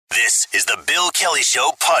This is the Bill Kelly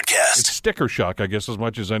Show podcast. It's sticker shock, I guess, as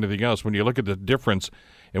much as anything else. When you look at the difference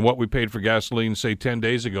in what we paid for gasoline, say, 10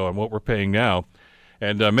 days ago and what we're paying now.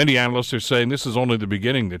 And many analysts are saying this is only the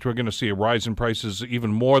beginning, that we're going to see a rise in prices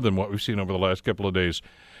even more than what we've seen over the last couple of days.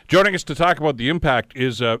 Joining us to talk about the impact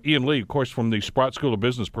is Ian Lee, of course, from the Sprott School of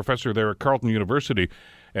Business, professor there at Carleton University.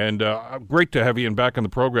 And great to have Ian back on the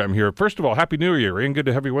program here. First of all, Happy New Year, Ian. Good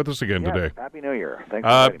to have you with us again today. Happy New Year. Thanks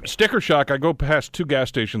for inviting me. Sticker shock. I go past two gas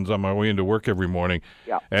stations on my way into work every morning.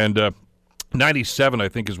 Yeah. And 97, I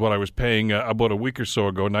think, is what I was paying about a week or so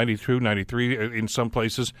ago, 92, 93 in some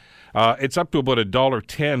places. It's up to about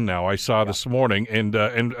 $1.10 now, I saw this morning, and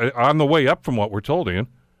on the way up from what we're told, Ian.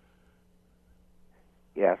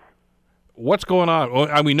 Yes. What's going on?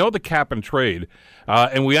 Well, we know the cap and trade,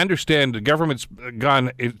 and we understand the government's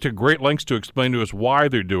gone to great lengths to explain to us why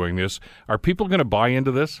they're doing this. Are people going to buy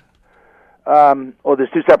into this? Well, there's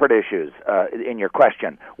two separate issues in your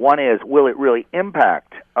question. One is, will it really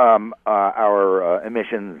impact our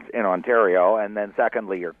emissions in Ontario? And then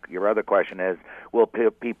secondly, your other question is, will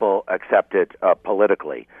people accept it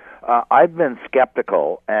politically? I've been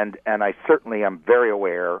skeptical, and I certainly am very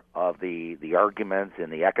aware of the arguments in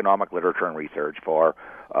the economic literature and research for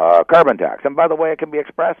carbon tax. And by the way, it can be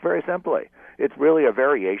expressed very simply. It's really a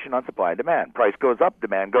variation on supply and demand. Price goes up,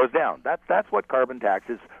 demand goes down. That's what carbon tax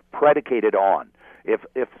is predicated on.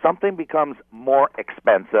 If something becomes more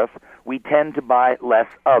expensive, we tend to buy less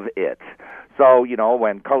of it. So,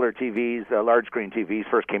 when color TVs, large screen TVs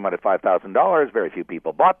first came out at $5,000, very few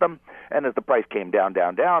people bought them. And as the price came down,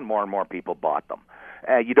 more and more people bought them.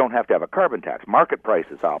 You don't have to have a carbon tax. Market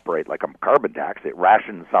prices operate like a carbon tax. It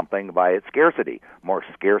rations something by its scarcity. The more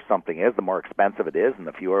scarce something is, the more expensive it is, and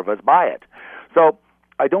the fewer of us buy it. So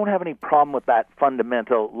I don't have any problem with that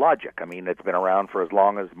fundamental logic. I mean, it's been around for as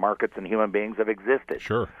long as markets and human beings have existed.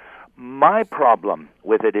 Sure. My problem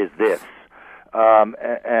with it is this.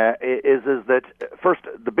 Is that, first,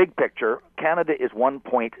 the big picture, Canada is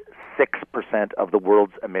 1.6% of the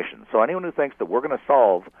world's emissions. So anyone who thinks that we're going to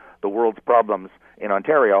solve the world's problems in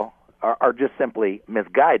Ontario are just simply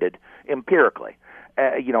misguided empirically.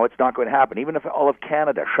 It's not going to happen. Even if all of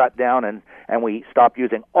Canada shut down and we stopped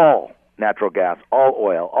using all natural gas, all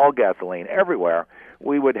oil, all gasoline, everywhere,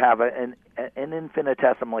 we would have an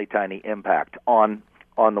infinitesimally tiny impact on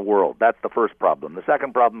the world. That's the first problem. The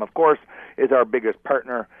second problem, of course, is our biggest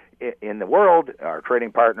partner in the world. Our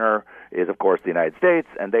trading partner is, of course, the United States,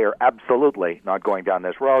 and they are absolutely not going down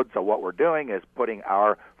this road. So what we're doing is putting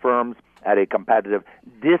our firms at a competitive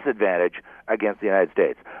disadvantage against the United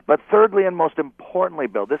States. But thirdly, and most importantly,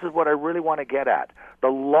 Bill, this is what I really want to get at. The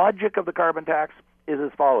logic of the carbon tax is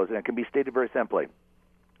as follows, and it can be stated very simply.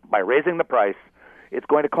 By raising the price, it's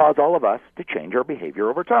going to cause all of us to change our behavior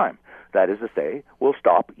over time. That is to say, we'll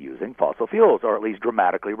stop using fossil fuels, or at least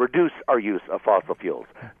dramatically reduce our use of fossil fuels.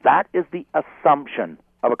 That is the assumption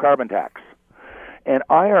of a carbon tax. And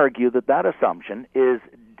I argue that assumption is,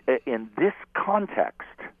 in this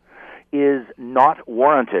context, is not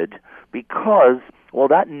warranted because, well,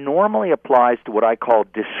 that normally applies to what I call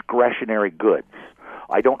discretionary goods.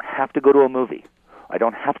 I don't have to go to a movie. I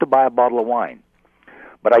don't have to buy a bottle of wine.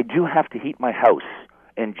 But I do have to heat my house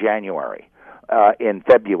in January, in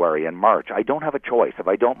February, and March. I don't have a choice. If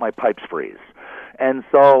I don't, my pipes freeze. And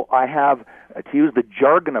so I have, to use the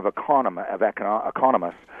jargon of economists,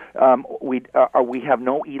 we have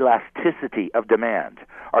no elasticity of demand.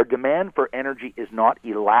 Our demand for energy is not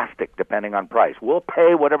elastic depending on price. We'll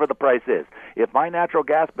pay whatever the price is. If my natural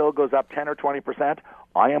gas bill goes up 10 or 20%,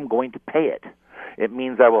 I am going to pay it. It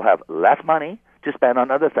means I will have less money to spend on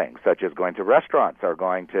other things, such as going to restaurants or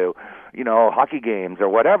going to, hockey games or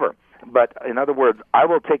whatever. But in other words, I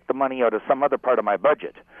will take the money out of some other part of my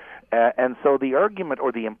budget. And so the argument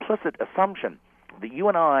or the implicit assumption that you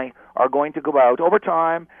and I are going to go out over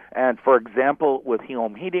time and, for example, with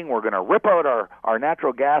home heating, we're going to rip out our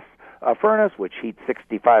natural gas furnace, which heats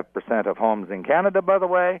 65% of homes in Canada, by the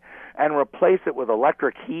way, and replace it with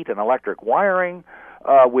electric heat and electric wiring,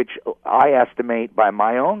 which I estimate by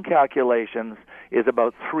my own calculations is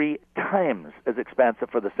about 3 times as expensive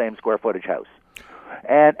for the same square footage house.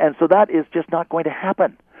 And so that is just not going to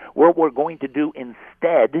happen. What we're going to do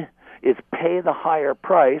instead is pay the higher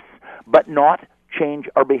price, but not change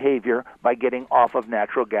our behavior by getting off of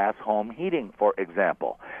natural gas home heating, for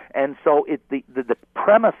example. And so the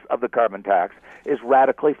premise of the carbon tax is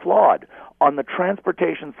radically flawed. On the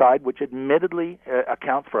transportation side, which admittedly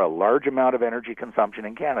accounts for a large amount of energy consumption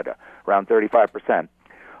in Canada, around 35%,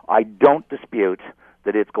 I don't dispute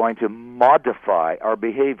that it's going to modify our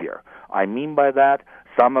behavior. I mean by that,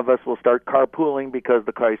 some of us will start carpooling because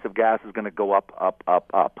the price of gas is going to go up, up, up,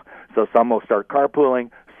 up. So some will start carpooling.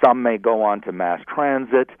 Some may go on to mass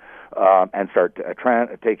transit and start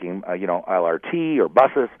taking, LRT or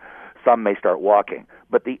buses. Some may start walking.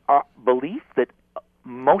 But the belief that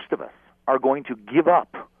most of us are going to give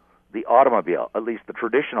up the automobile, at least the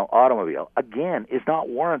traditional automobile, again, is not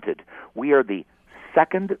warranted. We are the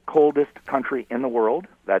second coldest country in the world.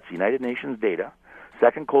 That's United Nations data.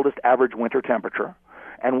 Second coldest average winter temperature.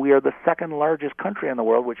 And we are the second largest country in the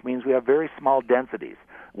world, which means we have very small densities.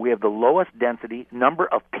 We have the lowest density number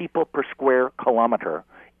of people per square kilometer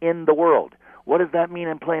in the world. What does that mean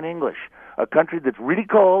in plain English? A country that's really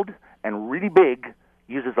cold and really big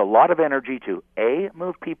uses a lot of energy to A,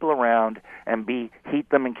 move people around, and B, heat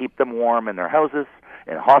them and keep them warm in their houses,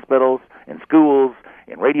 in hospitals, in schools,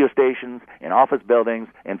 in radio stations, in office buildings,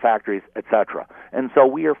 in factories, etc. And so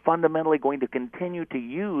we are fundamentally going to continue to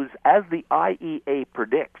use, as the IEA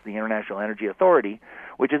predicts, the International Energy Authority,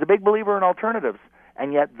 which is a big believer in alternatives,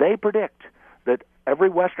 and yet they predict that every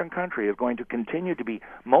Western country is going to continue to be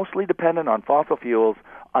mostly dependent on fossil fuels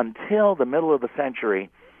until the middle of the century,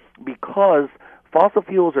 because fossil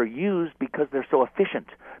fuels are used because they're so efficient,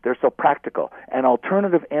 they're so practical, and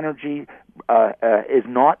alternative energy is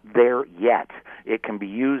not there yet. It can be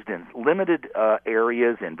used in limited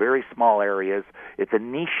areas, in very small areas. It's a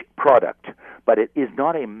niche product, but it is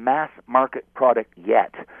not a mass market product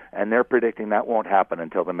yet, and they're predicting that won't happen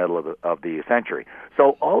until the middle of the century.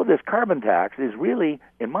 So all of this carbon tax is really,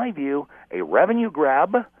 in my view, a revenue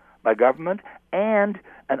grab by government and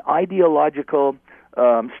an ideological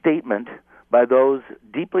statement by those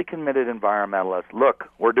deeply committed environmentalists. Look,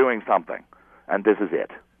 we're doing something, and this is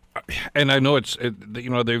it. And I know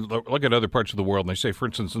they look at other parts of the world, and they say, for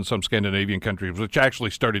instance, in some Scandinavian countries, which actually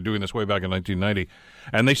started doing this way back in 1990,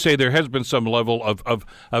 and they say there has been some level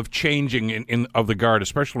of changing of the guard,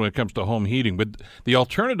 especially when it comes to home heating. But the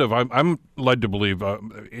alternative, I'm led to believe,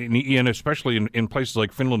 and especially in places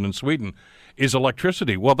like Finland and Sweden, is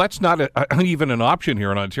electricity. Well, that's not even an option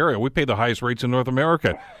here in Ontario. We pay the highest rates in North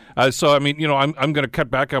America. So, I mean, I'm going to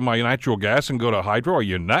cut back on my natural gas and go to hydro. Are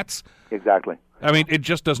you nuts? Exactly. I mean, it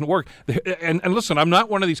just doesn't work. And listen, I'm not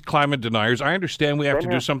one of these climate deniers. I understand we have to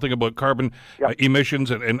do something about carbon emissions,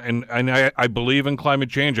 and I believe in climate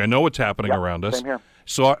change. I know what's happening around us. Same here.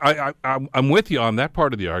 So I'm with you on that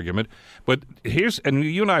part of the argument. But and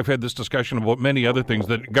you and I have had this discussion about many other things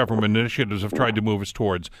that government initiatives have tried to move us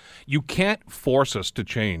towards. You can't force us to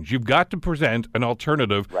change. You've got to present an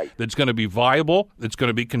alternative that's going to be viable, that's going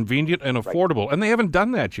to be convenient and affordable. And they haven't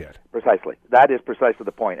done that yet. Precisely. That is precisely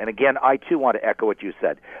the point. And again, I too want to echo what you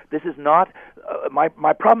said. This is not my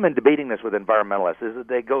problem in debating this with environmentalists is that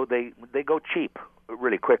they go cheap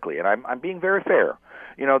really quickly. And I'm being very fair.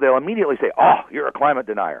 They'll immediately say, "Oh, you're a climate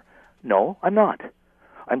denier." No, I'm not.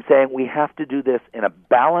 I'm saying we have to do this in a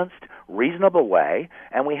balanced, reasonable way,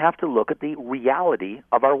 and we have to look at the reality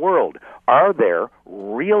of our world. Are there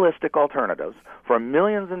realistic alternatives for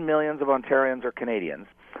millions and millions of Ontarians or Canadians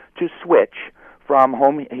to switch from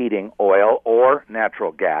home heating oil or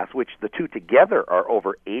natural gas, which the two together are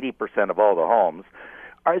over 80% of all the homes?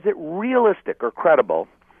 Is it realistic or credible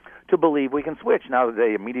to believe we can switch? Now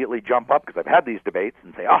they immediately jump up, because I've had these debates,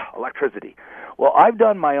 and say, electricity. Well, I've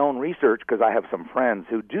done my own research, because I have some friends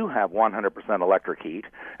who do have 100% electric heat,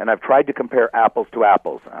 and I've tried to compare apples to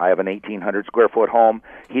apples. I have an 1,800 square foot home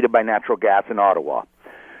heated by natural gas in Ottawa,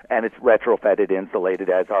 and it's retrofitted, insulated,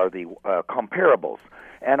 as are the comparables.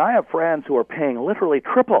 And I have friends who are paying literally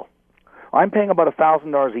triple. I'm paying about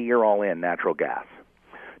 $1,000 a year all in natural gas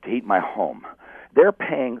to heat my home. They're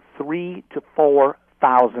paying $3,000 to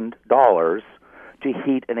 $4,000 to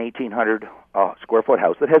heat an 1,800 square foot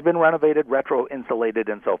house that has been renovated, retro insulated,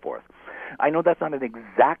 and so forth. I know that's not an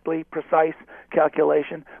exactly precise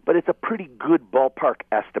calculation, but it's a pretty good ballpark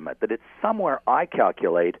estimate that it's somewhere, I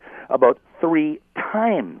calculate, about 3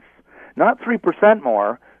 times, not 3%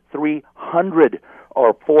 more, 300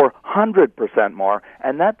 or 400% more,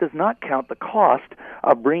 and that does not count the cost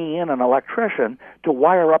of bringing in an electrician to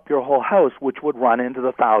wire up your whole house, which would run into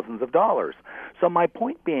the thousands of dollars. So my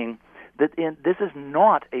point being that this is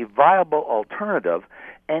not a viable alternative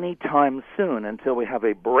anytime soon until we have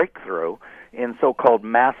a breakthrough in so-called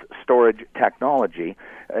mass storage technology.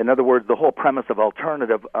 In other words, the whole premise of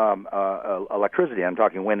alternative electricity, I'm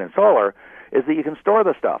talking wind and solar, is that you can store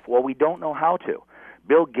the stuff. Well, we don't know how to.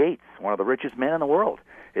 Bill Gates, one of the richest men in the world,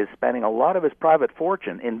 is spending a lot of his private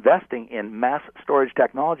fortune investing in mass storage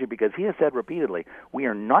technology, because he has said repeatedly, we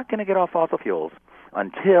are not going to get off fossil fuels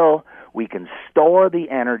until we can store the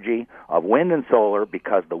energy of wind and solar,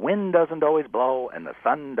 because the wind doesn't always blow and the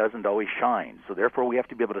sun doesn't always shine. So therefore we have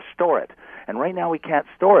to be able to store it. And right now we can't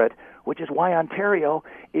store it. which is why Ontario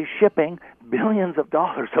is shipping billions of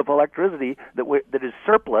dollars of electricity that is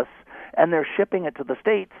surplus, and they're shipping it to the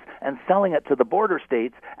states and selling it to the border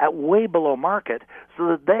states at way below market so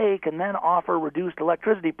that they can then offer reduced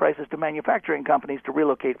electricity prices to manufacturing companies to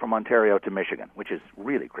relocate from Ontario to Michigan, which is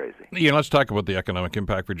really crazy. Yeah, let's talk about the economic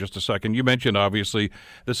impact for just a second. You mentioned, obviously,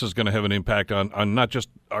 this is going to have an impact on not just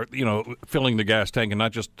our, filling the gas tank and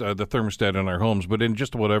not just the thermostat in our homes, but in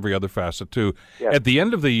just about every other facet, too. Yes. At the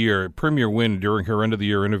end of the year, Premier Wynne, during her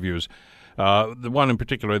end-of-the-year interviews, the one in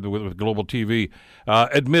particular with Global TV,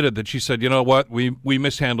 admitted that she said, you know what, we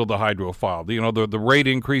mishandled the hydro file. The rate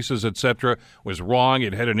increases, et cetera, was wrong.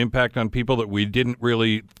 It had an impact on people that we didn't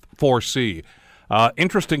really foresee.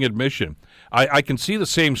 Interesting admission. I can see the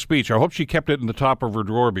same speech. I hope she kept it in the top of her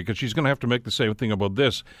drawer because she's going to have to make the same thing about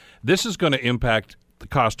this. This is going to impact the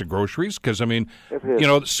cost of groceries because,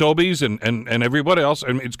 Sobeys and everybody else,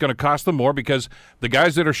 and it's going to cost them more because the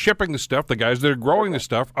guys that are shipping the stuff, the guys that are growing the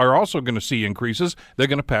stuff are also going to see increases. They're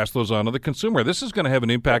going to pass those on to the consumer. This is going to have an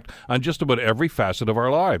impact on just about every facet of our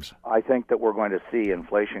lives. I think that we're going to see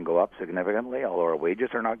inflation go up significantly, although our wages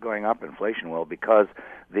are not going up. Inflation will, because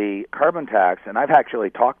the carbon tax, and I've actually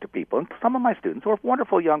talked to people, and some of my students who are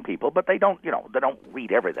wonderful young people, but they don't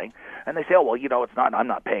read everything, and they say, oh, well, it's not, I'm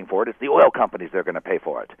not paying for it. It's the oil companies that are going to pay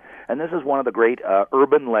for it. And this is one of the great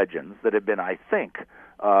urban legends that have been, I think,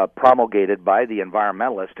 promulgated by the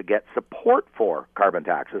environmentalists to get support for carbon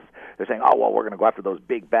taxes. They're saying, oh, well, we're going to go after those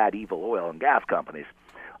big, bad, evil oil and gas companies.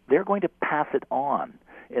 They're going to pass it on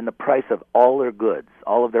in the price of all their goods,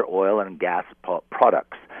 all of their oil and gas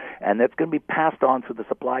products. And that's going to be passed on through the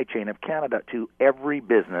supply chain of Canada to every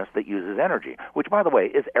business that uses energy, which, by the way,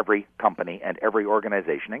 is every company and every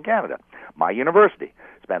organization in Canada. My university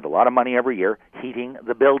spends a lot of money every year heating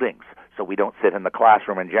the buildings so we don't sit in the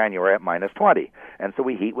classroom in January at minus 20. And so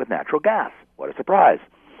we heat with natural gas. What a surprise.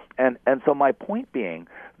 And so my point being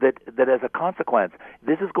that as a consequence,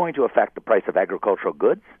 this is going to affect the price of agricultural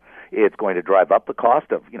goods. It's going to drive up the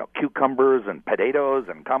cost of, cucumbers and potatoes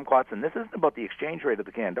and kumquats, and this isn't about the exchange rate of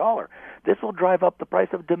the Canadian dollar. This will drive up the price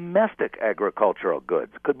of domestic agricultural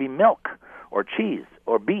goods. It could be milk or cheese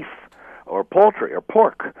or beef or poultry or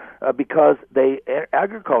pork because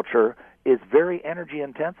agriculture is very energy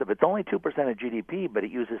intensive. It's only 2% of GDP, but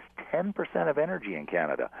it uses 10% of energy in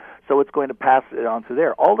Canada. So it's going to pass it on through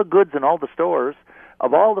there. All the goods in all the stores,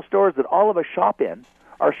 of all the stores that all of us shop in,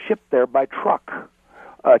 are shipped there by truck.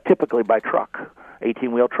 Typically by truck,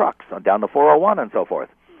 18-wheel trucks, down the 401 and so forth.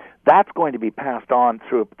 That's going to be passed on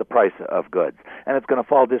through the price of goods, and it's going to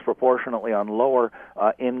fall disproportionately on lower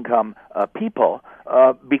income people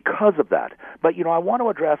because of that. But, I want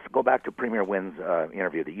to go back to Premier Wynne's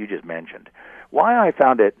interview that you just mentioned. Why I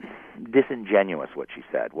found it disingenuous what she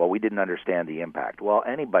said. Well, we didn't understand the impact. Well,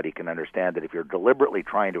 anybody can understand that if you're deliberately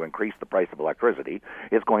trying to increase the price of electricity,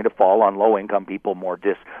 it's going to fall on low-income people more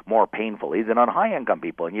painfully than on high-income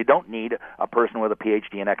people, and you don't need a person with a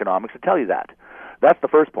PhD in economics to tell you that. That's the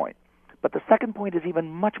first point. But the second point is even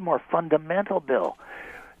much more fundamental, Bill.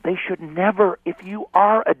 They should never, if you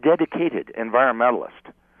are a dedicated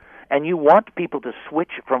environmentalist and you want people to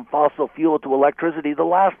switch from fossil fuel to electricity, the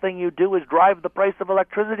last thing you do is drive the price of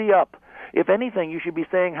electricity up. If anything, you should be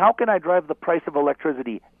saying, how can I drive the price of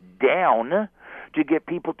electricity down to get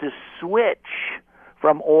people to switch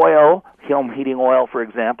from oil, home heating oil, for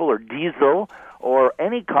example, or diesel, or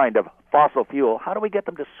any kind of fossil fuel? How do we get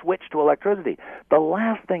them to switch to electricity? The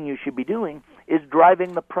last thing you should be doing is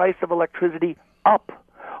driving the price of electricity up.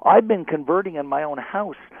 I've been converting in my own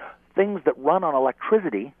house things that run on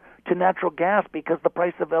electricity to natural gas because the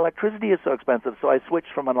price of electricity is so expensive. So I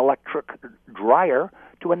switched from an electric dryer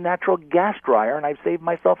to a natural gas dryer, and I've saved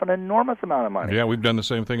myself an enormous amount of money. Yeah, we've done the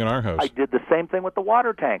same thing in our house. I did the same thing with the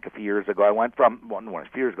water tank a few years ago. I went from,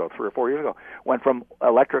 3 or 4 years ago, went from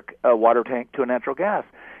electric water tank to a natural gas.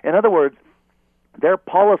 In other words, their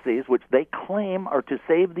policies, which they claim are to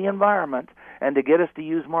save the environment and to get us to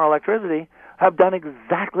use more electricity, have done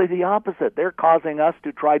exactly the opposite. They're causing us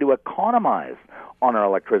to try to economize on our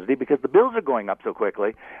electricity because the bills are going up so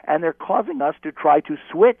quickly, and they're causing us to try to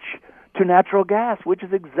switch to natural gas, which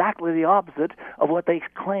is exactly the opposite of what they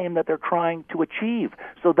claim that they're trying to achieve.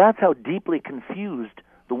 So that's how deeply confused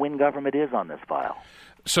the Wynne government is on this file.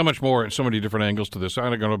 So much more and so many different angles to this.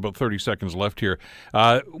 I've got about 30 seconds left here.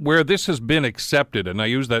 Where this has been accepted, and I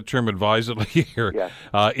use that term advisedly here, yes.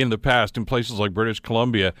 In the past in places like British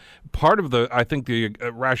Columbia, part of the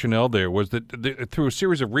rationale there was that through a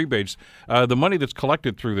series of rebates, the money that's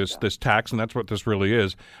collected through this tax, and that's what this really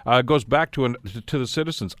is, goes back to the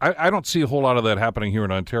citizens. I don't see a whole lot of that happening here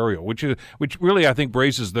in Ontario, which really I think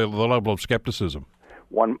raises the level of skepticism.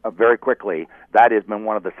 very quickly, that has been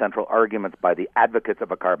one of the central arguments by the advocates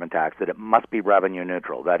of a carbon tax, that it must be revenue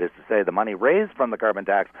neutral. That is to say, the money raised from the carbon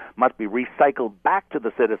tax must be recycled back to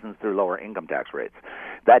the citizens through lower income tax rates.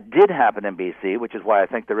 That did happen in BC, which is why I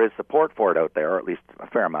think there is support for it out there, or at least a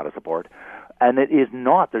fair amount of support. And it is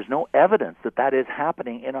not. There's no evidence that that is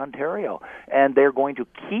happening in Ontario. And they're going to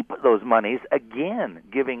keep those monies, again,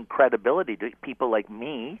 giving credibility to people like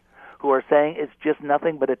me, who are saying it's just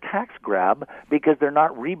nothing but a tax grab because they're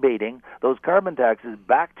not rebating those carbon taxes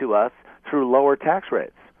back to us through lower tax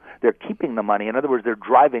rates. They're keeping the money. In other words, they're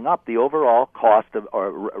driving up the overall cost of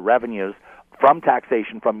or revenues from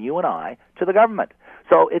taxation from you and I to the government.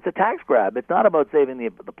 So it's a tax grab. It's not about saving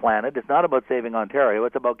the planet. It's not about saving Ontario.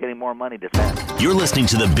 It's about getting more money to spend. You're listening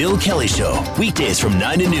to The Bill Kelly Show, weekdays from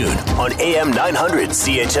 9 to noon on AM 900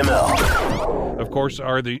 CHML. Of course,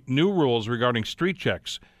 are the new rules regarding street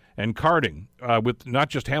checks and carding with not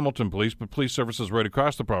just Hamilton Police, but police services right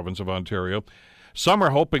across the province of Ontario. Some are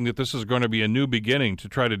hoping that this is going to be a new beginning to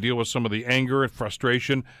try to deal with some of the anger and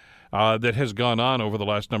frustration that has gone on over the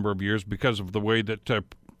last number of years because of the way that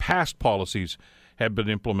past policies have been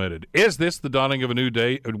implemented. Is this the dawning of a new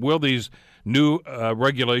day? Will these new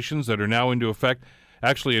regulations that are now into effect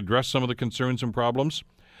actually address some of the concerns and problems?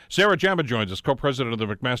 Sarah Jamba joins us, co-president of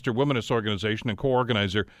the McMaster Womanist Organization and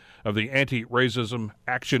co-organizer of the Anti-Racism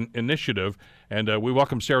Action Initiative. And we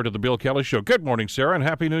welcome Sarah to the Bill Kelly Show. Good morning, Sarah, and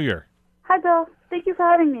Happy New Year. Hi, Bill. Thank you for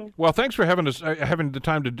having me. Well, thanks for having the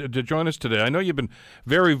time to join us today. I know you've been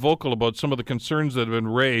very vocal about some of the concerns that have been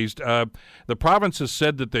raised. The province has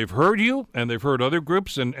said that they've heard you, and they've heard other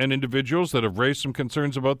groups and individuals that have raised some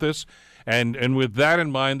concerns about this. And with that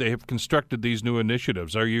in mind, they have constructed these new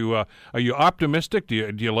initiatives. Are you optimistic? Do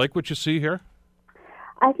you like what you see here?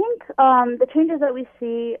 I think the changes that we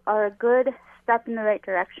see are a good step in the right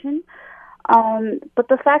direction. But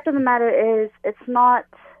the fact of the matter is,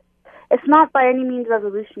 it's not by any means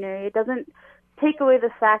revolutionary. It doesn't take away the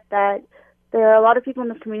fact that there are a lot of people in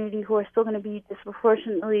the community who are still going to be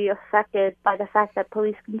disproportionately affected by the fact that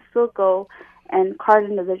police can still go and card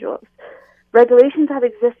individuals. Regulations have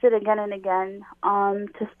existed again and again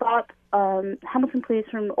to stop Hamilton Police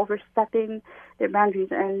from overstepping their boundaries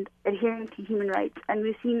and adhering to human rights. And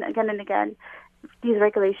we've seen again and again these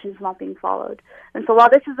regulations not being followed. And so while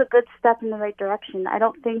this is a good step in the right direction, I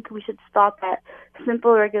don't think we should stop at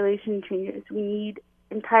simple regulation changes. We need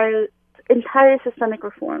entire systemic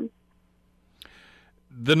reform.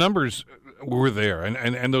 The numbers were there,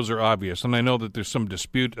 and those are obvious. And I know that there's some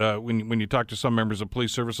dispute when you talk to some members of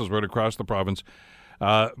police services right across the province.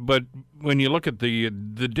 But when you look at the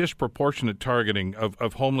disproportionate targeting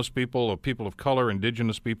of homeless people, of people of color,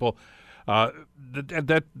 Indigenous people,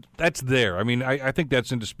 that's there. I mean, I think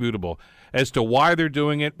that's indisputable. As to why they're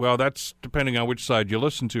doing it, well, that's depending on which side you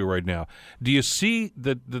listen to right now. Do you see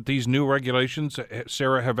that these new regulations,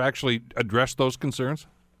 Sarah, have actually addressed those concerns?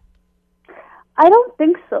 I don't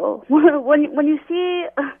think so. When you see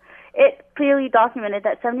it clearly documented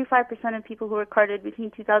that 75% of people who were carded between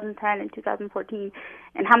 2010 and 2014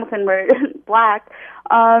 in Hamilton were black,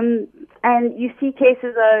 and you see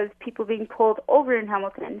cases of people being pulled over in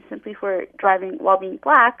Hamilton simply for driving while being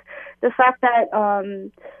black, the fact that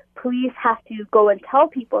police have to go and tell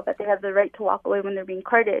people that they have the right to walk away when they're being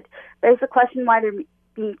carded, begs the question why they're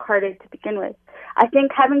being carded to begin with. I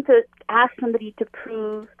think having to ask somebody to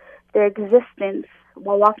prove their existence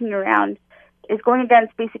while walking around is going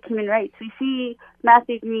against basic human rights. We see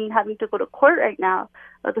Matthew Green having to go to court right now,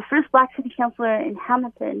 the first black city councillor in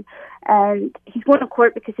Hamilton, and he's going to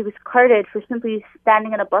court because he was carded for simply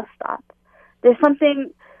standing at a bus stop. There's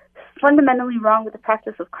something fundamentally wrong with the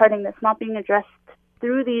practice of carding that's not being addressed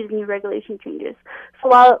through these new regulation changes. So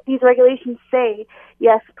while these regulations say,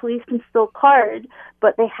 yes, police can still card,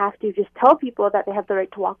 but they have to just tell people that they have the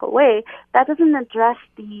right to walk away, that doesn't address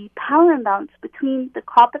the power imbalance between the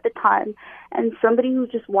cop at the time and somebody who's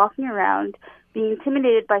just walking around being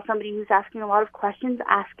intimidated by somebody who's asking a lot of questions,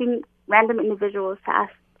 asking random individuals to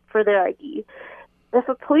ask for their ID. If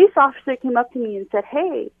a police officer came up to me and said,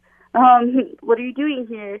 hey, what are you doing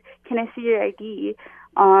here? Can I see your ID?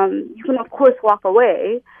 You can, of course, walk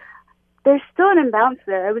away. There's still an imbalance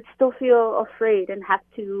there. I would still feel afraid and have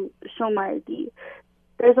to show my ID.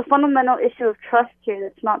 There's a fundamental issue of trust here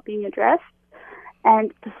that's not being addressed,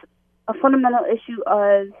 and a fundamental issue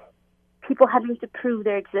of people having to prove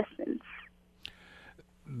their existence.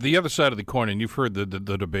 The other side of the coin, and you've heard the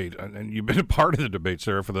debate, and you've been a part of the debate,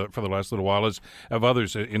 Sarah, for the last little while, as of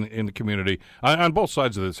others in the community on both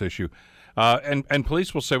sides of this issue. And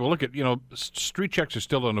police will say, well, look at, street checks are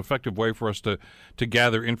still an effective way for us to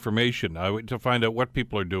gather information, to find out what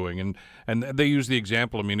people are doing. And they use the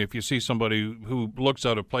example, if you see somebody who looks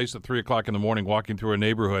out of place at 3 o'clock in the morning walking through a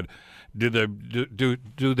neighborhood, should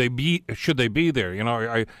they be there?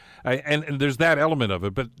 And there's that element of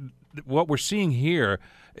it. But what we're seeing here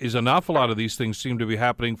is an awful lot of these things seem to be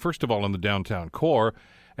happening, first of all, in the downtown core.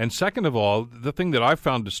 And second of all, the thing that I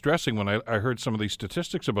found distressing when I heard some of these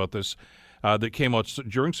statistics about this that came out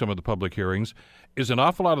during some of the public hearings is an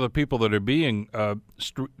awful lot of the people that are being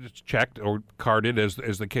checked or carded, as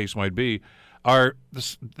the case might be, are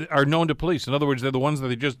known to police. In other words, they're the ones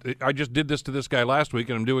that I just did this to this guy last week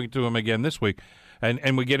and I'm doing it to him again this week.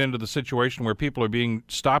 And we get into the situation where people are being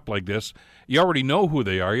stopped like this. You already know who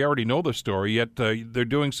they are. You already know the story, yet they're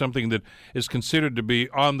doing something that is considered to be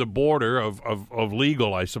on the border of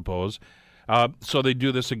legal, I suppose. So they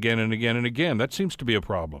do this again and again and again. That seems to be a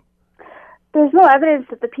problem. There's no evidence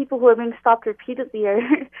that the people who are being stopped repeatedly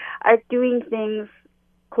are doing things,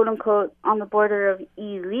 quote unquote, on the border of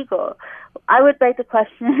illegal. I would beg the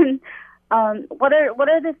question: what are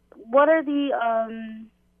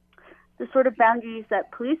the sort of boundaries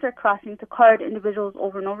that police are crossing to card individuals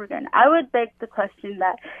over and over again? I would beg the question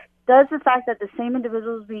that does the fact that the same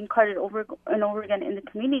individuals being carded over and over again in the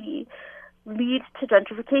community lead to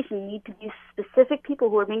gentrification, need to be specific people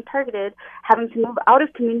who are being targeted, having to move out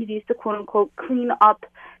of communities to quote-unquote clean up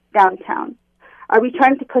downtown? Are we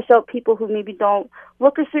trying to push out people who maybe don't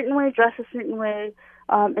look a certain way, dress a certain way,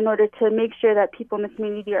 in order to make sure that people in the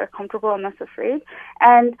community are comfortable and less afraid?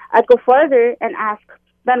 And I'd go further and ask,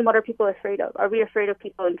 then what are people afraid of? Are we afraid of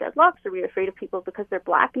people in dreadlocks? Are we afraid of people because they're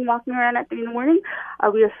black and walking around at 3 in the morning? Are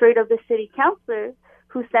we afraid of the city councilor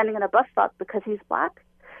who's standing at a bus stop because he's black?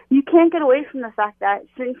 You can't get away from the fact that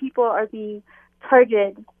certain people are being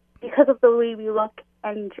targeted because of the way we look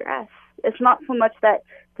and dress. It's not so much that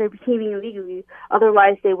they're behaving illegally.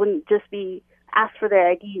 Otherwise, they wouldn't just be asked for their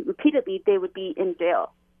ID repeatedly. They would be in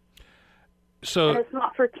jail. So, and it's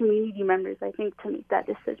not for community members, I think, to make that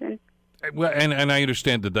decision. Well, and I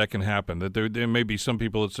understand that can happen, that there may be some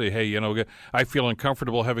people that say, hey, I feel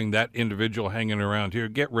uncomfortable having that individual hanging around here,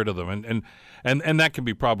 get rid of them. And that can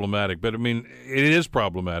be problematic. But, it is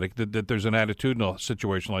problematic that there's an attitudinal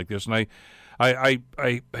situation like this. And I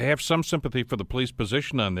have some sympathy for the police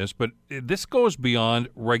position on this, but this goes beyond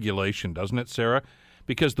regulation, doesn't it, Sarah?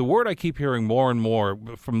 Because the word I keep hearing more and more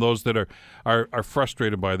from those that are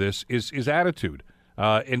frustrated by this is attitude.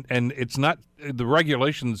 And it's not the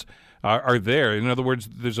regulations are there. In other words,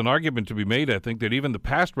 there's an argument to be made, I think, that even the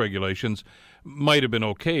past regulations might have been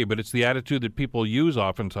okay, but it's the attitude that people use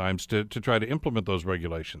oftentimes to try to implement those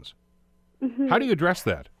regulations. Mm-hmm. How do you address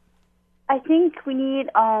that? I think we need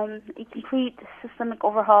a complete systemic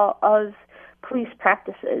overhaul of police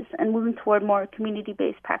practices and moving toward more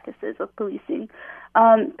community-based practices of policing.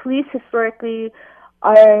 Police historically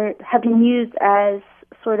have been used as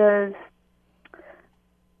sort of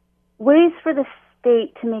ways for the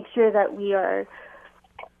state to make sure that we are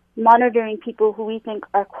monitoring people who we think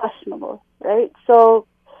are questionable, right? So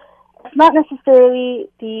it's not necessarily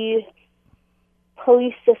the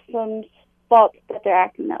police system's fault that they're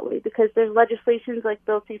acting that way, because there's legislations like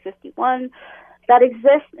Bill C-51 that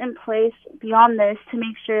exist in place beyond this to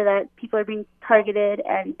make sure that people are being targeted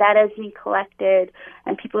and data is being collected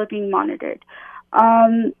and people are being monitored.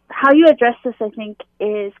 How you address this, I think,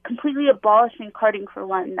 is completely abolishing carding for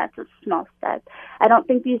one. That's a small step. I don't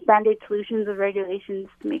think these band-aid solutions of regulations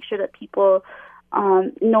to make sure that people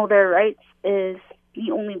know their rights is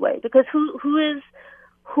the only way. Because who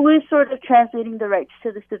is sort of translating the rights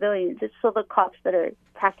to the civilians? It's still the cops that are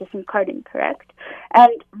practicing carding, correct?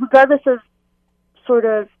 And regardless of sort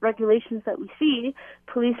of regulations that we see,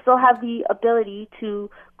 police still have the ability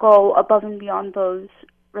to go above and beyond those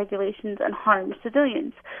regulations and harm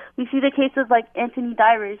civilians. We see the cases like Anthony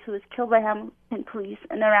Divers, who was killed by Hamilton police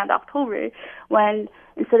in around October, when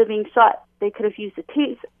instead of being shot, they could have used a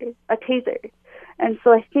taser. And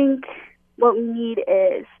so I think what we need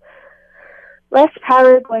is less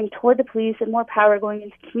power going toward the police and more power going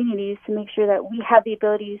into communities to make sure that we have the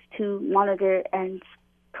abilities to monitor and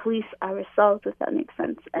police ourselves, if that makes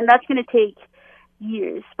sense. And that's going to take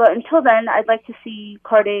years. But until then, I'd like to see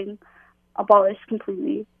carding abolished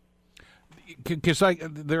completely. Because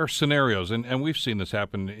there are scenarios, and we've seen this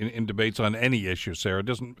happen in debates on any issue, Sarah.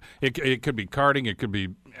 It could be carding, it could be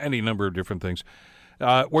any number of different things,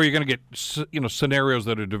 where you're going to get scenarios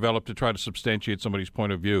that are developed to try to substantiate somebody's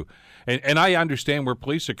point of view. And I understand where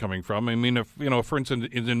police are coming from. I mean, if for instance,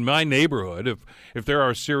 in my neighborhood, if there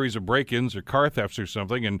are a series of break-ins or car thefts or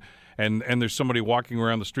something, and and there's somebody walking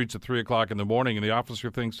around the streets at 3 o'clock in the morning, and the officer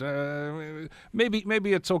thinks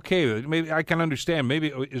maybe it's okay. Maybe I can understand. Maybe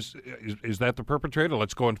is that the perpetrator?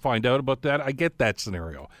 Let's go and find out about that. I get that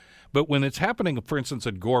scenario, but when it's happening, for instance,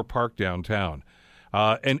 at Gore Park downtown,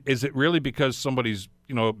 and is it really because somebody's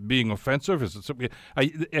being offensive? Is it something?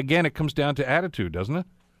 Again, it comes down to attitude, doesn't it?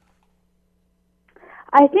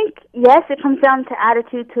 I think, yes, it comes down to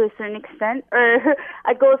attitude to a certain extent, or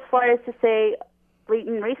I'd go as far as to say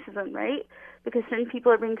blatant racism, right? Because certain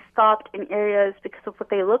people are being stopped in areas because of what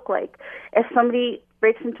they look like. If somebody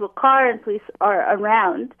breaks into a car and police are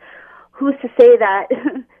around, who's to say that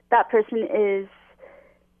that person is,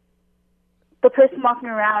 the person walking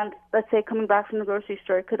around, let's say coming back from the grocery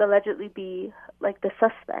store, could allegedly be like the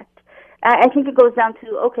suspect. I think it goes down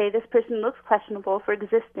to, okay, this person looks questionable for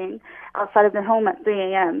existing outside of their home at 3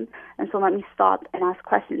 a.m., and so let me stop and ask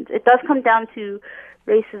questions. It does come down to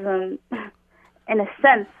racism in a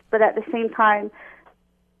sense, but at the same time,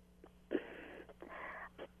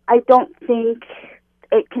 I don't think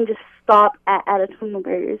it can just stop at attitudinal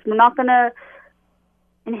barriers. We're not going to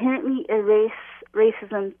inherently erase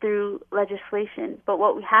racism through legislation, but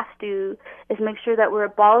what we have to do is make sure that we're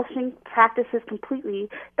abolishing practices completely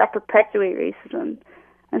that perpetuate racism.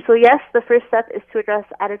 And so, yes, the first step is to address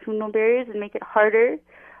attitudinal barriers and make it harder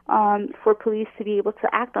for police to be able to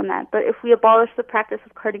act on that. But if we abolish the practice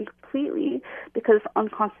of carding completely because it's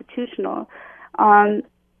unconstitutional, then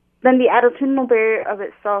the attitudinal barrier of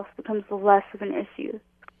itself becomes less of an issue.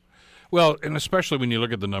 Well, and especially when you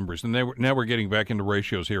look at the numbers, and now we're getting back into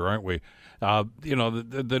ratios here, aren't we? That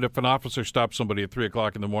if an officer stops somebody at 3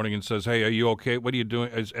 o'clock in the morning and says, "Hey, are you okay? What are you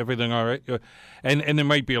doing? Is everything all right?" And there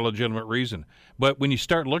might be a legitimate reason, but when you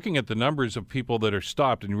start looking at the numbers of people that are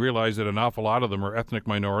stopped and you realize that an awful lot of them are ethnic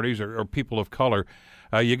minorities or people of color,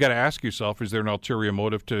 you got to ask yourself: is there an ulterior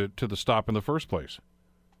motive to the stop in the first place?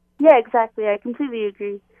 Yeah, exactly. I completely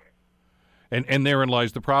agree. And therein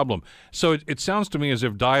lies the problem. So it sounds to me as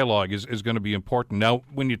if dialogue is going to be important. Now,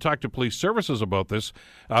 when you talk to police services about this,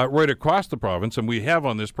 right across the province, and we have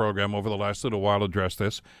on this program over the last little while addressed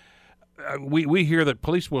this, we hear that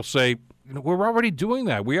police will say, we're already doing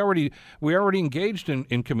that. We already engaged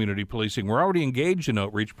in community policing. We're already engaged in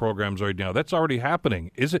outreach programs right now. That's already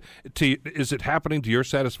happening. Is it happening to your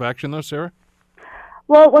satisfaction, though, Sarah?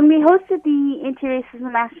 Well, when we hosted the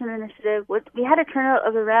Anti-Racism Action Initiative, we had a turnout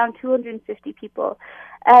of around 250 people.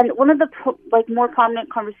 And one of the more prominent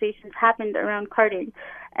conversations happened around carding.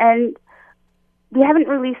 And we haven't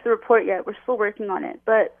released the report yet. We're still working on it.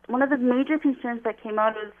 But one of the major concerns that came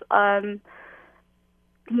out of the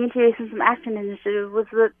Anti-Racism Action Initiative was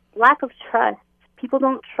the lack of trust. People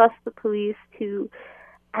don't trust the police to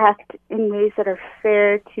act in ways that are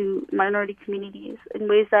fair to minority communities, in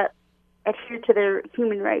ways that adhere to their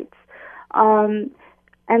human rights. And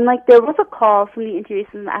there was a call from the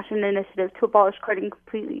Anti-Racism Action Initiative to abolish carding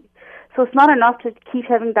completely. So it's not enough to keep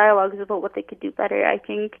having dialogues about what they could do better. I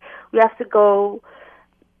think we have to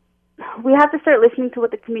start listening to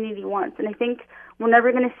what the community wants. And I think we're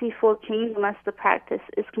never going to see full change unless the practice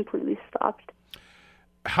is completely stopped.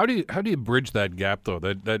 How do you bridge that gap, though,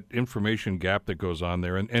 that information gap that goes on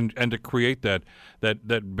there, and to create that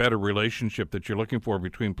better relationship that you're looking for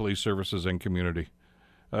between police services and community?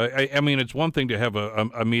 I mean, it's one thing to have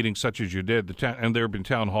a meeting such as you did, and there have been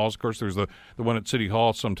town halls. Of course, there's the one at City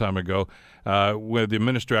Hall some time ago where the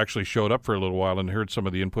minister actually showed up for a little while and heard some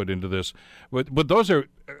of the input into this. But those are,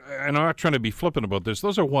 and I'm not trying to be flippant about this,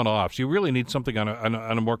 those are one-offs. You really need something on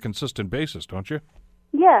a more consistent basis, don't you?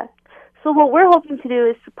 Yeah. So what we're hoping to do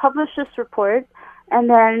is to publish this report and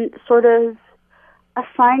then sort of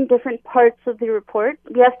assign different parts of the report.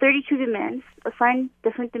 We have 32 demands, assign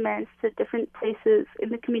different demands to different places in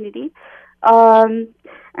the community, and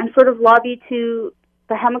sort of lobby to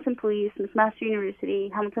the Hamilton Police, McMaster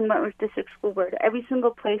University, Hamilton Wentworth District School Board, every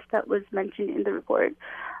single place that was mentioned in the report,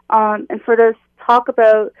 and sort of talk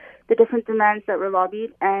about the different demands that were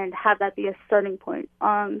lobbied and have that be a starting point.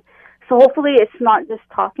 So hopefully it's not just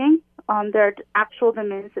talking. There are actual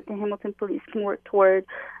demands that the Hamilton Police can work toward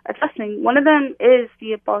addressing. One of them is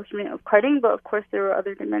the abolishment of carding, but of course there are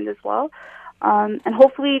other demands as well. And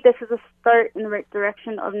hopefully this is a start in the right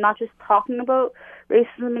direction of not just talking about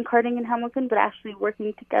racism and carding in Hamilton, but actually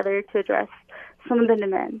working together to address some of the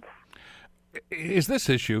demands. Is this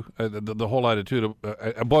issue, the whole attitude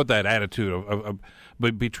about that attitude of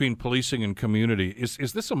between policing and community,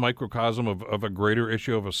 is this a microcosm of a greater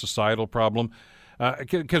issue, of a societal problem?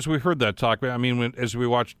 Because we heard that talk. I mean, as we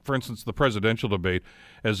watched, for instance, the presidential debate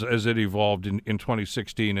as it evolved in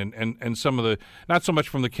 2016, and some of the, not so much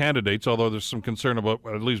from the candidates, although there's some concern about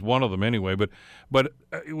at least one of them anyway, but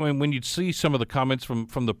when you see some of the comments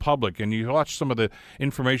from the public and you watch some of the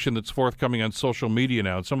information that's forthcoming on social media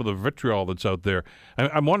now and some of the vitriol that's out there,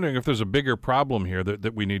 I'm wondering if there's a bigger problem here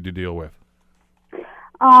that we need to deal with.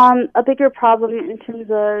 A bigger problem in terms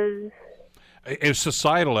of a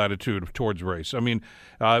societal attitude towards race. I mean,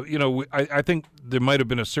 I think there might have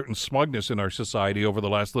been a certain smugness in our society over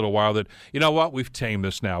the last little while that, you know what, we've tamed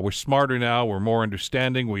this now. We're smarter now. We're more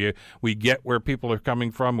understanding. We get where people are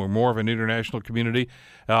coming from. We're more of an international community.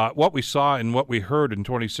 What we saw and what we heard in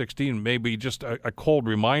 2016 may be just a cold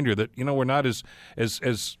reminder that, we're not as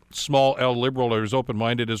small L liberal or as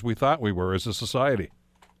open-minded as we thought we were as a society.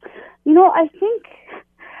 I think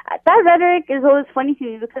that rhetoric is always funny to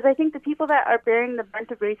me because I think the people that are bearing the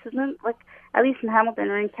brunt of racism, like at least in Hamilton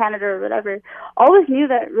or in Canada or whatever, always knew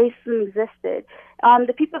that racism existed.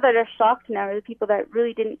 The people that are shocked now are the people that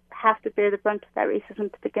really didn't have to bear the brunt of that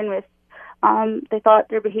racism to begin with. They thought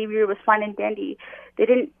their behavior was fine and dandy. They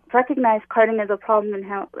didn't recognize carding as a problem in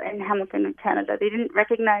Hamilton and Canada. They didn't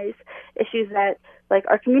recognize issues that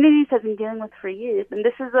our communities have been dealing with for years. And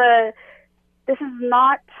this is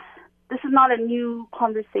not a new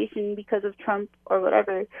conversation because of Trump or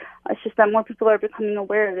whatever. It's just that more people are becoming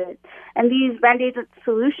aware of it. And these Band-Aid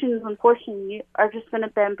solutions, unfortunately, are just going to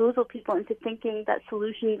bamboozle people into thinking that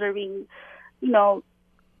solutions are being,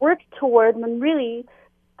 worked toward when really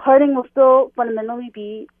carding will still fundamentally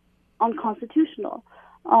be unconstitutional.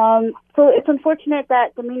 So it's unfortunate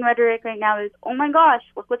that the main rhetoric right now is, oh my gosh,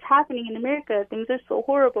 look what's happening in America. Things are so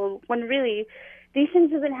horrible. When really these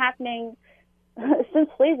things have been happening since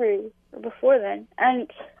slavery, or before then.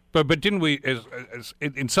 But didn't we, as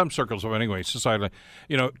in some circles of anyway, society,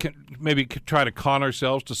 maybe try to con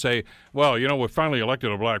ourselves to say, well, we finally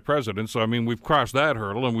elected a black president, so we've crossed that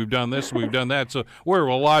hurdle and we've done this and we've done that, so we're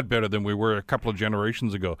a lot better than we were a couple of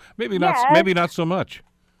generations ago. Maybe not so much.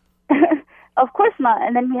 Of course not.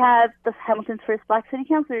 And then we have the Hamilton's first black city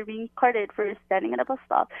councilor being carded for standing at a bus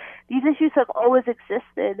stop. These issues have always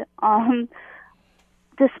existed,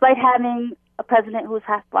 despite having a president who is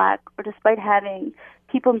half black, or despite having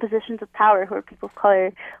people in positions of power who are people of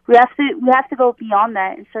color. We have to go beyond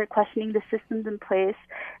that and start questioning the systems in place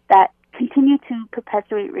that continue to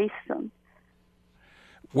perpetuate racism.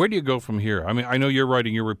 Where do you go from here? I know you're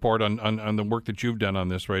writing your report on the work that you've done on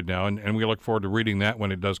this right now, and we look forward to reading that when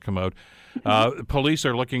it does come out. Police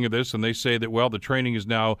are looking at this, and they say that, well, the training is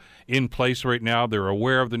now in place right now. They're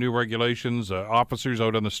aware of the new regulations. Officers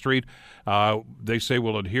out on the street, they say,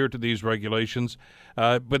 will adhere to these regulations.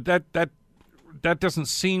 But that doesn't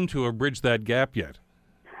seem to have bridged that gap yet.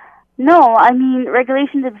 No,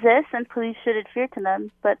 regulations exist and police should adhere to them,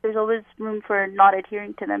 but there's always room for not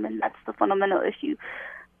adhering to them, and that's the fundamental issue.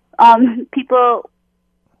 People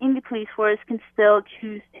in the police force can still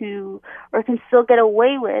choose to, or can still get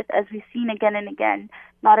away with, as we've seen again and again,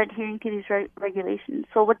 not adhering to these regulations.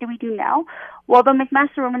 So what do we do now? Well, the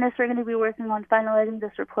McMaster Romanists are going to be working on finalizing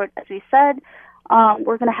this report, as we said.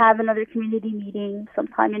 We're going to have another community meeting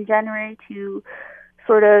sometime in January to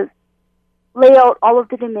sort of lay out all of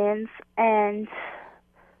the demands and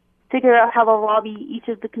figure out how to lobby each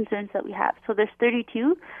of the concerns that we have. So there's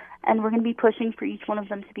 32, and we're going to be pushing for each one of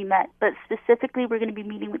them to be met. But specifically, we're going to be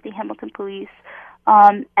meeting with the Hamilton Police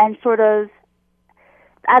and sort of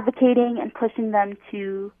advocating and pushing them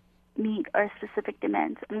to meet our specific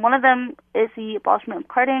demands. And one of them is the abolishment of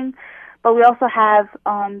carding, but we also have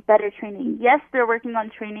better training. Yes, they're working on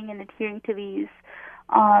training and adhering to these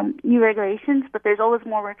new regulations, but there's always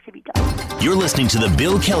more work to be done. You're listening to The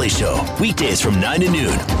Bill Kelly Show, weekdays from 9 to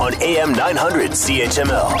noon on AM 900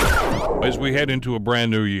 CHML. As we head into a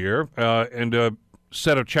brand new year and a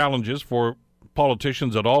set of challenges for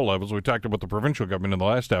politicians at all levels, we talked about the provincial government in the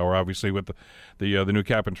last hour, obviously, with the new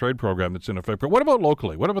cap-and-trade program that's in effect. But what about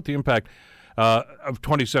locally? What about the impact of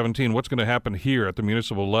 2017? What's going to happen here at the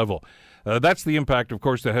municipal level? That's the impact, of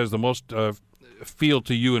course, that has the most feel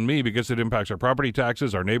to you and me because it impacts our property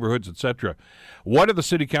taxes, our neighborhoods, etc. What are the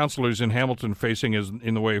city councilors in Hamilton facing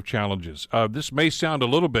in the way of challenges? This may sound a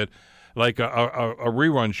little bit like a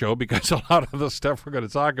rerun show because a lot of the stuff we're going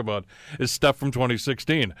to talk about is stuff from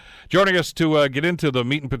 2016. Joining us to get into the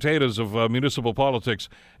meat and potatoes of municipal politics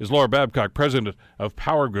is Laura Babcock, president of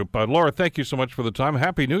Power Group. Laura, thank you so much for the time.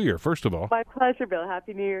 Happy New Year, first of all. My pleasure, Bill.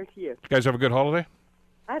 Happy New Year to you. You guys have a good holiday?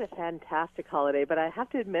 I had a fantastic holiday, but I have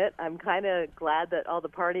to admit, I'm kind of glad that all the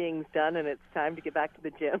partying's done and it's time to get back to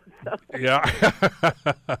the gym. So. Yeah.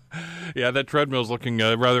 Yeah, that treadmill's looking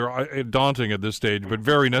rather daunting at this stage, but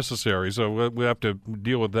very necessary. So we have to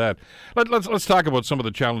deal with that. Let's talk about some of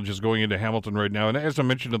the challenges going into Hamilton right now. And as I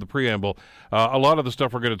mentioned in the preamble, a lot of the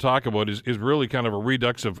stuff we're going to talk about is really kind of a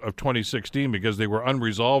redux of 2016 because they were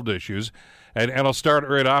unresolved issues. And I'll start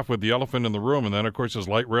right off with the elephant in the room, and then, of course, is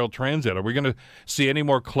light rail transit. Are we going to see any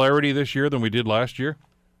more clarity this year than we did last year?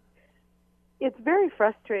 It's very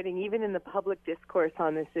frustrating, even in the public discourse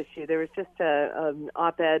on this issue. There was just an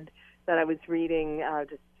op-ed that I was reading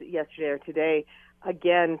just yesterday or today,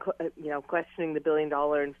 again, questioning the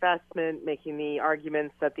billion-dollar investment, making the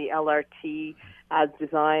arguments that the LRT, as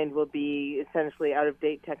designed, will be essentially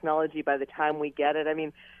out-of-date technology by the time we get it. I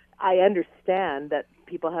mean, I understand that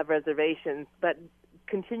people have reservations, but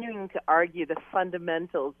continuing to argue the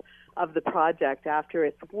fundamentals of the project after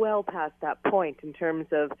it's well past that point in terms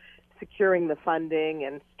of securing the funding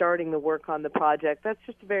and starting the work on the project, that's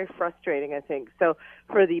just very frustrating, I think. So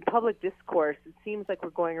for the public discourse, it seems like we're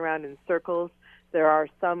going around in circles. There are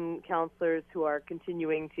some councillors who are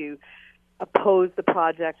continuing to oppose the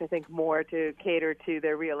project, I think more to cater to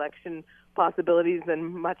their re-election possibilities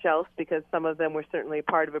than much else, because some of them were certainly a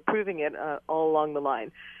part of approving it all along the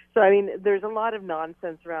line. So, I mean, there's a lot of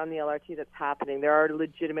nonsense around the LRT that's happening. There are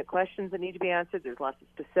legitimate questions that need to be answered. There's lots of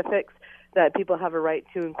specifics that people have a right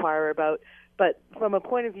to inquire about. But from a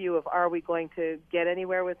point of view of are we going to get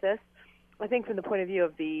anywhere with this, I think from the point of view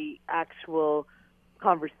of the actual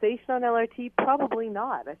conversation on LRT, probably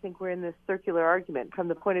not. I think we're in this circular argument. From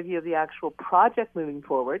the point of view of the actual project moving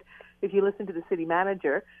forward, if you listen to the city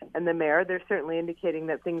manager and the mayor, they're certainly indicating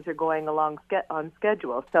that things are going along on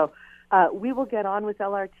schedule. So we will get on with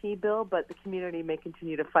LRT, Bill, but the community may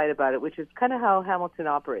continue to fight about it, which is kind of how Hamilton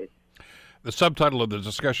operates. The subtitle of the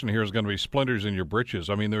discussion here is going to be Splinters in Your Britches.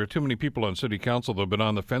 I mean, there are too many people on city council that have been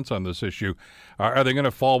on the fence on this issue. Are they going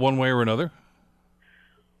to fall one way or another?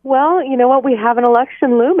 Well, you know what? We have an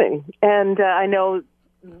election looming, and I know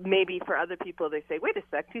maybe for other people they say, wait a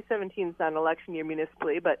sec, 2017 is not an election year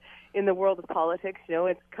municipally, but in the world of politics,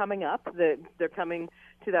 it's coming up. They're coming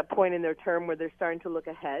to that point in their term where they're starting to look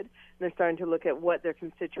ahead, and they're starting to look at what their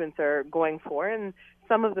constituents are going for, and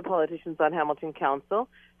some of the politicians on Hamilton Council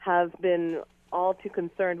have been all too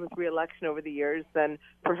concerned with re-election over the years than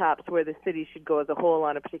perhaps where the city should go as a whole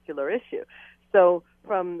on a particular issue. So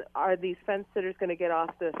are these fence sitters going to get off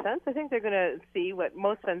the fence? I think they're going to see what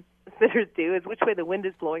most fence sitters do is which way the wind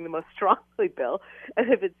is blowing the most strongly, Bill.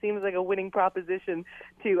 And if it seems like a winning proposition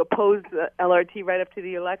to oppose the LRT right up to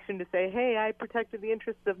the election to say, hey, I protected the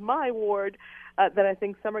interests of my ward, then I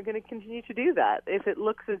think some are going to continue to do that. If it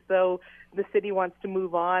looks as though the city wants to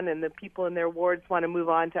move on and the people in their wards want to move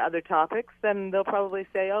on to other topics, then they'll probably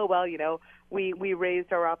say, oh, well, we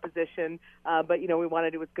raised our opposition, but, we want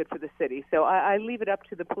to do what's good for the city. So I leave it up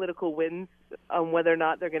to the political winds on whether or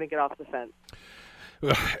not they're going to get off the fence.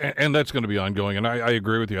 And that's going to be ongoing, and I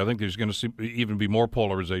agree with you. I think there's going to even be more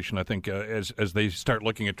polarization, I think, as they start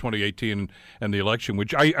looking at 2018 and the election,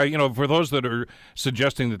 which, for those that are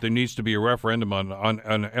suggesting that there needs to be a referendum on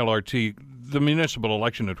LRT, the municipal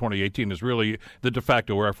election of 2018 is really the de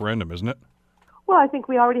facto referendum, isn't it? Well, I think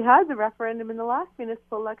we already had the referendum in the last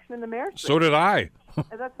municipal election in the mayor's race. So did I.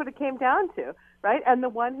 And that's what it came down to, right? And the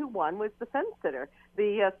one who won was the fence sitter,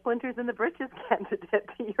 the Splinters in the Britches candidate,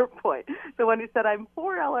 to your point. The one who said, I'm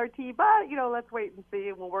for LRT, but, let's wait and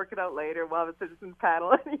see. We'll work it out later. We'll have a citizens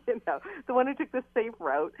panel. The one who took the safe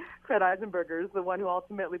route, Fred Eisenberger, is the one who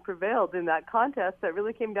ultimately prevailed in that contest that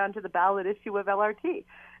really came down to the ballot issue of LRT.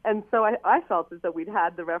 And so I felt as though we'd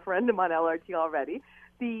had the referendum on LRT already.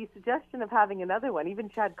 The suggestion of having another one, even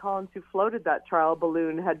Chad Collins, who floated that trial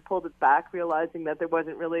balloon, had pulled it back, realizing that there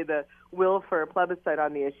wasn't really the will for a plebiscite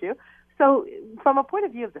on the issue. So from a point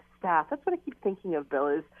of view of the staff, that's what I keep thinking of, Bill,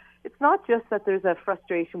 is it's not just that there's a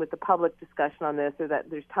frustration with the public discussion on this or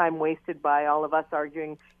that there's time wasted by all of us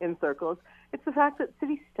arguing in circles. It's the fact that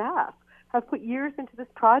city staff have put years into this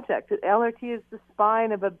project. LRT is the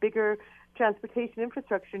spine of a bigger transportation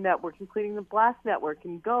infrastructure network, including the BLAST network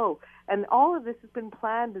and GO. And all of this has been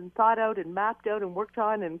planned and thought out and mapped out and worked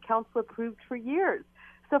on and council approved for years.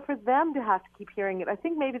 So for them to have to keep hearing it, I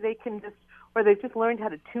think maybe they can they've just learned how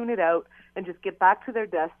to tune it out and just get back to their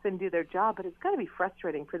desks and do their job. But it's got to be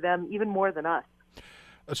frustrating for them even more than us.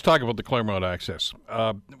 Let's talk about the Claremont access,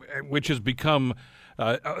 which has become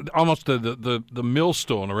almost the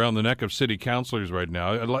millstone around the neck of city councilors right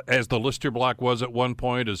now, as the Lister Block was at one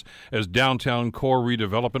point, as downtown core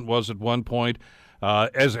redevelopment was at one point,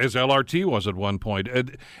 as LRT was at one point.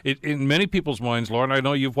 In many people's minds, Lauren, I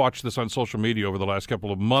know you've watched this on social media over the last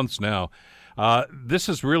couple of months now. This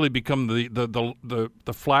has really become the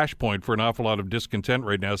flashpoint for an awful lot of discontent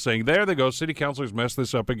right now, saying, there they go, city councilors messed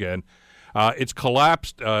this up again. It's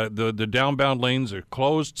collapsed. The downbound lanes are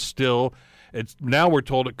closed still. Now we're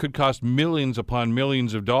told it could cost millions upon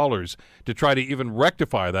millions of dollars to try to even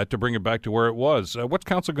rectify that, to bring it back to where it was. What's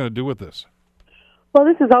council going to do with this? Well,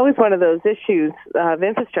 this is always one of those issues of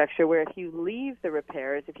infrastructure where if you leave the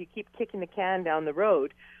repairs, if you keep kicking the can down the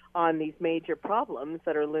road on these major problems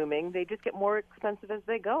that are looming, they just get more expensive as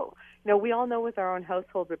they go. We all know with our own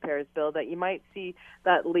household repairs bill that you might see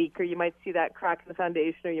that leak, or you might see that crack in the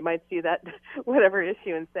foundation, or you might see that whatever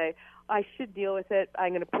issue and say, I should deal with it, I'm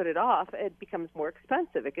going to put it off. It becomes more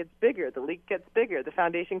expensive. It gets bigger. The leak gets bigger. The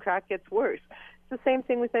foundation crack gets worse. It's the same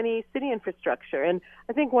thing with any city infrastructure. And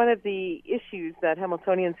I think one of the issues that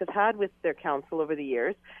Hamiltonians have had with their council over the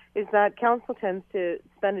years is that council tends to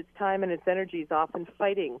spend its time and its energies often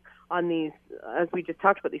fighting on these, as we just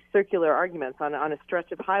talked about, these circular arguments on a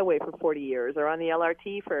stretch of highway for 40 years or on the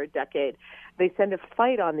LRT for a decade. They tend to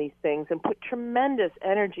fight on these things and put tremendous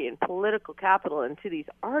energy and political capital into these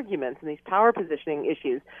arguments and these power positioning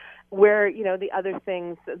issues where, the other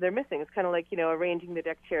things they're missing. It's kind of like, arranging the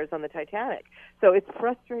deck chairs on the Titanic. So it's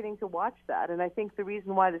frustrating to watch that. And I think the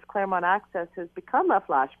reason why this Claremont Access has become a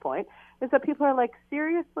flashpoint is that people are like,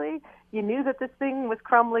 seriously? You knew that this thing was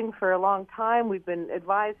crumbling for a long time. We've been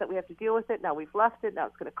advised that we have to deal with it. Now we've left it. Now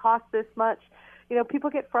it's going to cost this much. People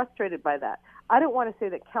get frustrated by that. I don't want to say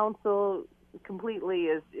that council completely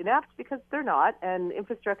is inept, because they're not, and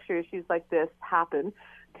infrastructure issues like this happen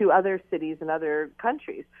to other cities and other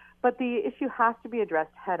countries. But the issue has to be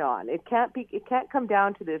addressed head on. It can't come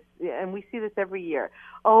down to this, and we see this every year.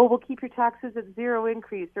 Oh, we'll keep your taxes at zero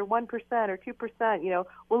increase, or 1% or 2%.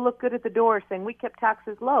 We'll look good at the door saying we kept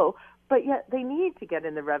taxes low, but yet they need to get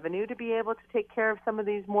in the revenue to be able to take care of some of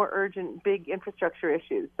these more urgent, big infrastructure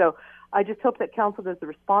issues. So I just hope that council does the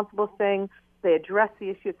responsible thing. They address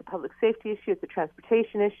the issue. It's a public safety issue. It's a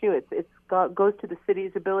transportation issue. It goes to the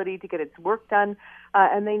city's ability to get its work done,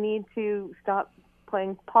 and they need to stop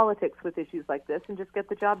playing politics with issues like this and just get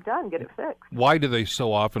the job done, get it fixed. Why do they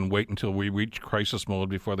so often wait until we reach crisis mode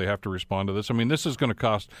before they have to respond to this? I mean, this is going to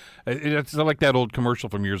cost, it's like that old commercial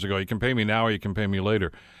from years ago, you can pay me now or you can pay me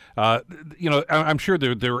later. I'm sure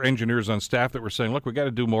there were engineers on staff that were saying, look, we got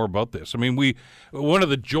to do more about this. I mean, one of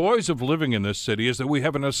the joys of living in this city is that we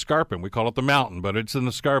have an escarpment. We call it the mountain, but it's an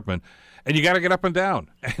escarpment. And you got to get up and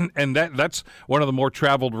down. And that's one of the more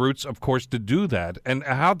traveled routes, of course, to do that. And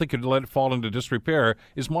how they could let it fall into disrepair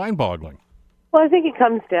is mind-boggling. Well, I think it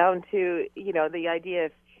comes down to, the idea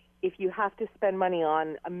if you have to spend money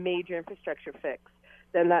on a major infrastructure fix,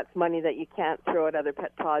 then that's money that you can't throw at other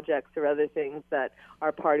pet projects or other things that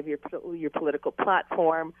are part of your political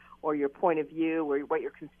platform or your point of view or what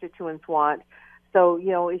your constituents want. So,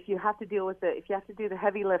 if you have to deal with if you have to do the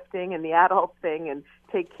heavy lifting and the adult thing and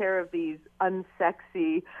take care of these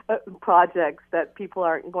unsexy projects that people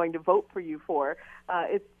aren't going to vote for you for,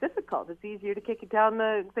 it's difficult. It's easier to kick it down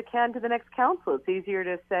the can to the next council. It's easier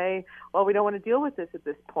to say, well, we don't want to deal with this at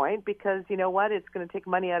this point because, you know what, it's going to take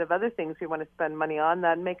money out of other things we want to spend money on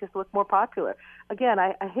that make us look more popular. Again,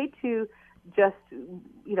 I hate to just,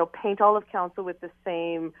 paint all of council with the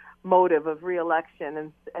same motive of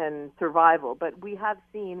re-election and survival. But we have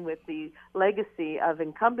seen with the legacy of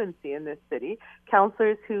incumbency in this city,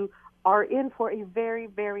 councillors who are in for a very,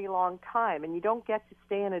 very long time. And you don't get to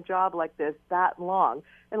stay in a job like this that long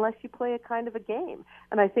unless you play a kind of a game.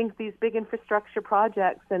 And I think these big infrastructure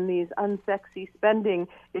projects and these unsexy spending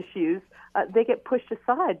issues, they get pushed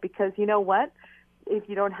aside because you know what? If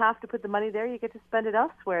you don't have to put the money there, you get to spend it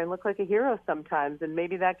elsewhere and look like a hero sometimes, and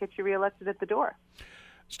maybe that gets you reelected at the door.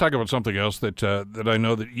 Let's talk about something else that I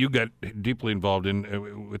know that you got deeply involved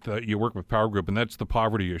in with your work with Power Group, and that's the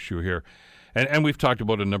poverty issue here. And we've talked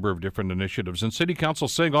about a number of different initiatives. And City Council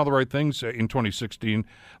saying all the right things in 2016,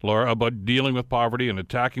 Laura, about dealing with poverty and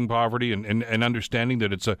attacking poverty and understanding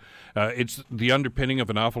that it's the underpinning of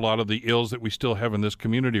an awful lot of the ills that we still have in this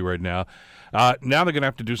community right now. Now they're going to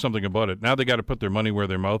have to do something about it. Now they got to put their money where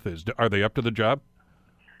their mouth is. Are they up to the job?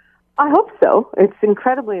 I hope so. It's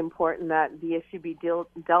incredibly important that the issue be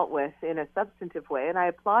dealt with in a substantive way, and I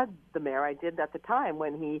applaud the mayor. I did at the time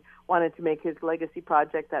when he wanted to make his legacy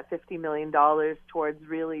project that $50 million towards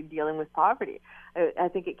really dealing with poverty. I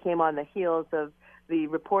think it came on the heels of the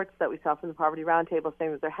reports that we saw from the Poverty Roundtable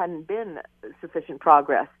saying that there hadn't been sufficient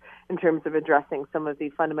progress in terms of addressing some of the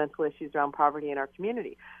fundamental issues around poverty in our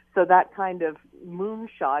community. So that kind of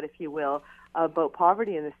moonshot, if you will, about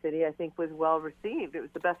poverty in the city, I think was well received. It was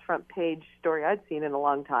the best front page story I'd seen in a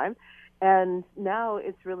long time. And now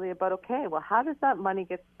it's really about, okay, well, how does that money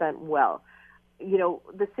get spent well? You know,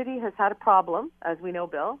 the city has had a problem, as we know,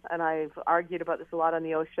 Bill, and I've argued about this a lot on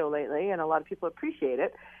the O Show lately, and a lot of people appreciate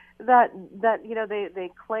it, that you know,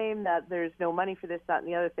 they claim that there's no money for this, that, and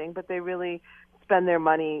the other thing, but they really spend their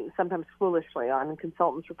money sometimes foolishly on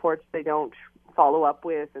consultants' reports they don't follow up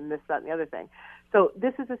with, and this, that, and the other thing. So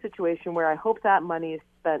this is a situation where I hope that money is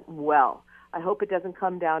spent well. I hope it doesn't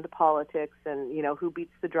come down to politics and, you know, who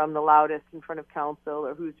beats the drum the loudest in front of council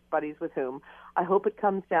or who's buddies with whom. I hope it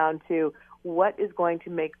comes down to what is going to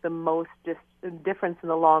make the most difference in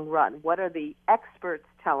the long run. What are the experts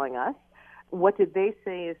telling us? What did they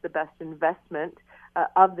say is the best investment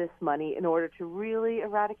of this money in order to really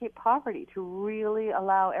eradicate poverty, to really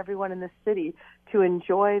allow everyone in the city to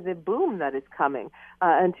enjoy the boom that is coming,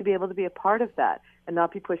 and to be able to be a part of that and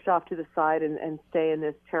not be pushed off to the side and stay in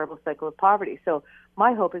this terrible cycle of poverty. So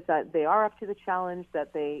my hope is that they are up to the challenge,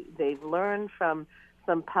 that they've learned from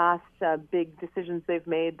some past big decisions they've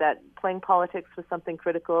made, that playing politics with something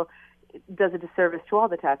critical does a disservice to all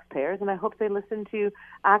the taxpayers, and I hope they listen to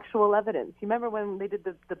actual evidence. You remember when they did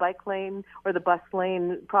the bike lane or the bus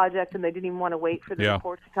lane project and they didn't even want to wait for the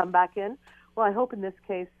report to come back in? Well, I hope in this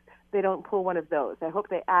case they don't pull one of those. I hope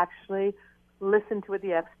they actually listen to what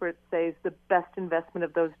the experts say is the best investment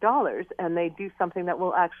of those dollars, and they do something that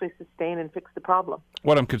will actually sustain and fix the problem.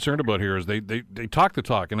 What I'm concerned about here is they talk the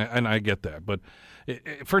talk, and I get that. But,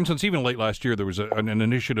 for instance, even late last year, there was an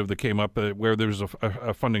initiative that came up where there was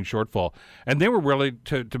a funding shortfall, and they were willing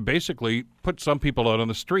to basically put some people out on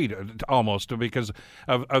the street almost because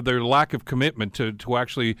of their lack of commitment to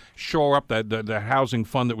actually shore up the housing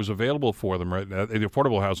fund that was available for them, right? The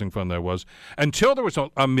affordable housing fund that was, until there was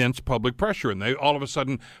immense public pressure, and they all of a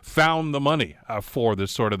sudden found the money for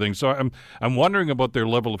this sort of thing. So I'm wondering about their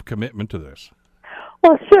level of commitment to this.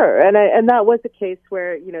 Well, sure, and that was a case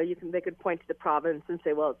where, you know, they could point to the province and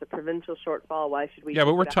say, well, it's a provincial shortfall. Why should we? Yeah,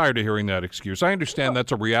 but we're tired of hearing that excuse. I understand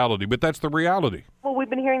that's a reality, but that's the reality. Well, we've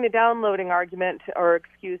been hearing the downloading argument or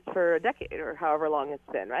excuse for a decade or however long it's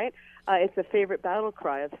been, right? It's a favorite battle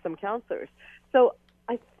cry of some councillors. So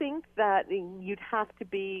I think that you'd have to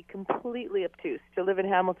be completely obtuse to live in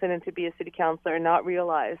Hamilton and to be a city councillor and not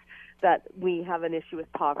realize that we have an issue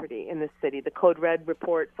with poverty in this city. The Code Red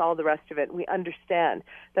reports, all the rest of it. We understand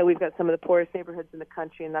that we've got some of the poorest neighborhoods in the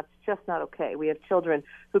country, and that's just not okay. We have children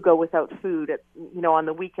who go without food on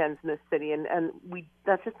the weekends in this city, and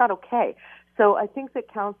that's just not okay. So I think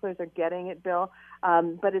that councillors are getting it, Bill,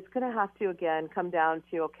 but it's going to have to, again, come down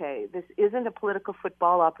to, okay, this isn't a political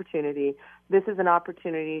football opportunity. This is an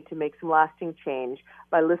opportunity to make some lasting change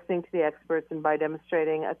by listening to the experts and by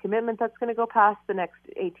demonstrating a commitment that's going to go past the next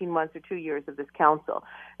 18 months or 2 years of this council.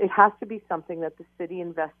 It has to be something that the city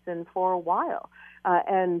invests in for a while.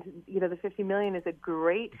 And, you know, the $50 million is a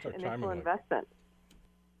great initial investment.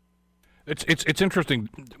 It's interesting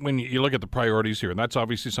when you look at the priorities here, and that's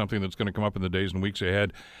obviously something that's going to come up in the days and weeks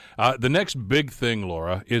ahead. The next big thing,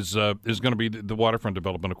 Laura, is going to be the waterfront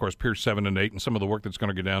development, of course, Pier 7 and 8, and some of the work that's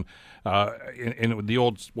going to go down in the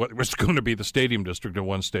old, what was going to be the Stadium District at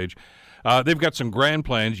one stage. They've got some grand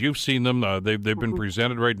plans. You've seen them. They've been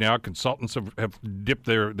presented right now. Consultants have dipped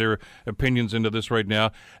their opinions into this right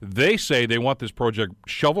now. They say they want this project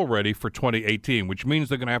shovel-ready for 2018, which means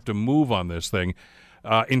they're going to have to move on this thing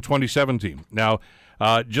in 2017. Now,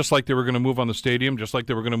 just like they were going to move on the stadium, just like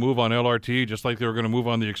they were going to move on LRT, just like they were going to move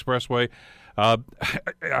on the expressway,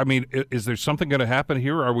 I mean, is there something going to happen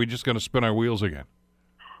here, or are we just going to spin our wheels again?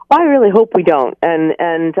 Well, I really hope we don't.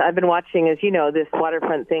 And I've been watching, as you know, this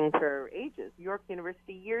waterfront thing for ages. York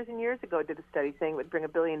University years and years ago did a study saying it would bring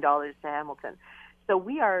 $1 billion to Hamilton. So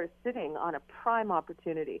we are sitting on a prime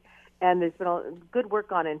opportunity. And there's been good work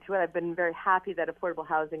gone into it. I've been very happy that affordable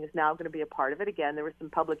housing is now going to be a part of it. Again, there was some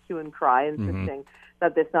public hue and cry insisting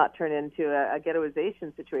that this not turn into a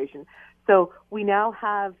ghettoization situation. So we now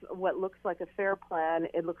have what looks like a fair plan.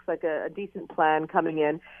 It looks like a decent plan coming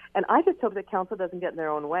in. And I just hope that council doesn't get in their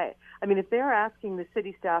own way. I mean, if they're asking the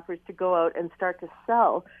city staffers to go out and start to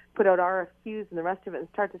sell, put out RFQs and the rest of it and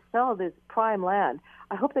start to sell this prime land,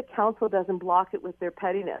 I hope that council doesn't block it with their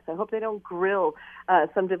pettiness. I hope they don't grill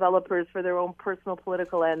some developers for their own personal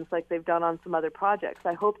political ends like they've done on some other projects.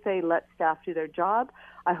 I hope they let staff do their job.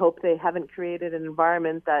 I hope they haven't created an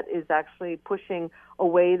environment that is actually pushing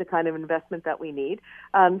away the kind of investment that we need.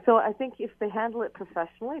 So I think if they handle it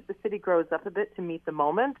professionally, if the city grows up a bit to meet the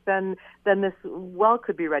moment, then this well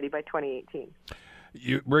could be ready by 2018.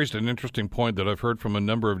 You raised an interesting point that I've heard from a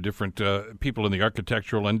number of different people in the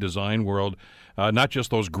architectural and design world, not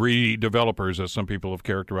just those greedy developers, as some people have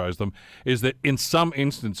characterized them, is that in some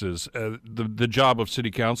instances, the job of city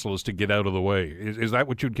council is to get out of the way. Is that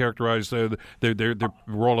what you'd characterize their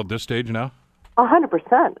role at this stage now?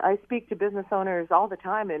 100%. I speak to business owners all the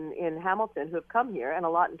time in Hamilton who have come here, and a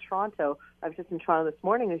lot in Toronto. I was just in Toronto this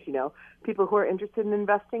morning, as you know, people who are interested in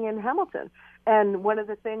investing in Hamilton. And one of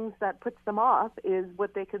the things that puts them off is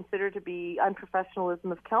what they consider to be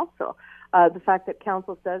unprofessionalism of council. The fact that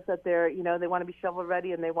council says that they want to be shovel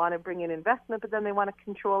ready and they want to bring in investment, but then they want to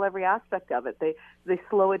control every aspect of it. They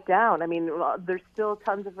slow it down. I mean, there's still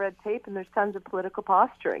tons of red tape and there's tons of political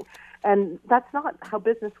posturing. And that's not how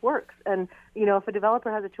business works. And, if a developer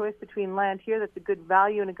has a choice between land here that's a good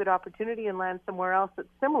value and a good opportunity and land somewhere else that's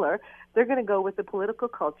similar, they're going to go with the political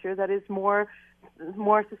culture that is more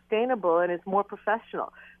sustainable and is more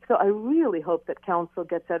professional. So I really hope that council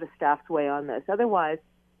gets out of staff's way on this. Otherwise,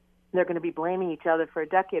 they're going to be blaming each other for a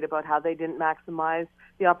decade about how they didn't maximize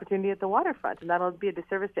the opportunity at the waterfront. And that'll be a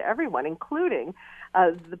disservice to everyone, including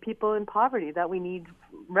the people in poverty that we need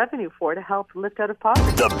revenue for to help lift out of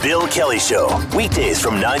poverty. The Bill Kelly Show, weekdays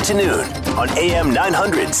from 9 to noon on AM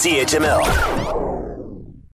 900 CHML.